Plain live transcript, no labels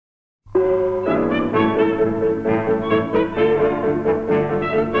There's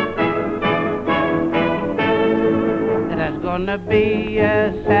gonna be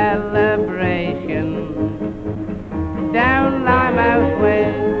a celebration down Limehouse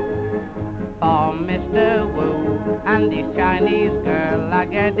Way for Mr. Wu and his Chinese girl are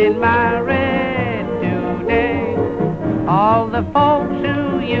getting married today. All the folks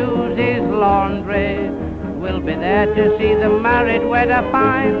who use his laundry will be there to see the married weather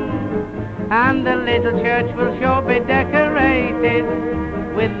fine, and the little church will sure be decorated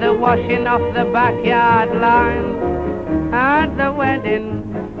with the washing off the backyard line. At the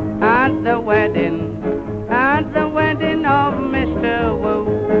wedding, at the wedding, at the wedding of Mr. Wu.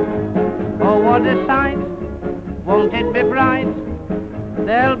 Oh, what a sight, won't it be bright?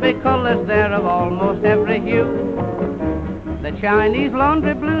 There'll be colours there of almost every hue. The Chinese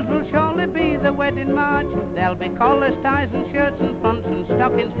laundry blues will surely be the wedding march. There'll be collars, ties and shirts and fronts and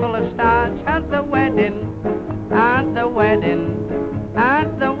stockings full of starch. At the wedding, at the wedding,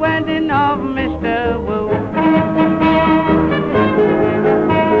 at the wedding of Mr. Wu.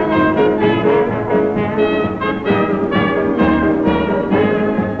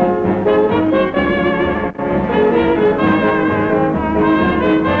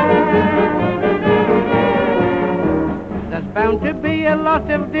 Bound to be a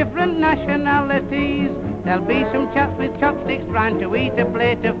lot of different nationalities. There'll be some chaps with chopsticks trying to eat a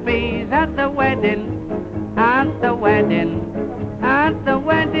plate of peas. At the wedding, at the wedding, at the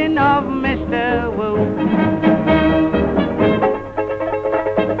wedding of Mr. Wu.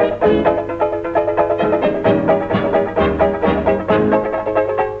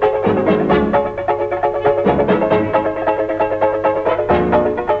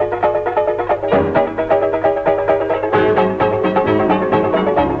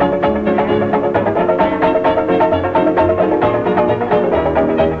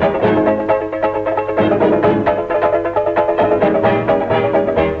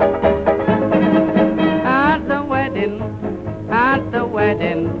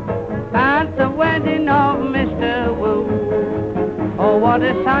 At the wedding of Mr. Wu. Oh, what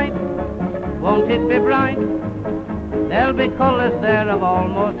a sight, won't it be bright? There'll be colours there of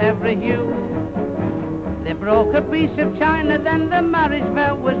almost every hue. They broke a piece of china, then the marriage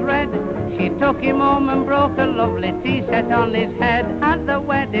bell was read. She took him home and broke a lovely tea set on his head. At the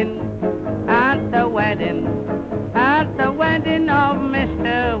wedding, at the wedding, at the wedding of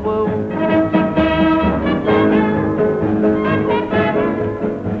Mr. Wu.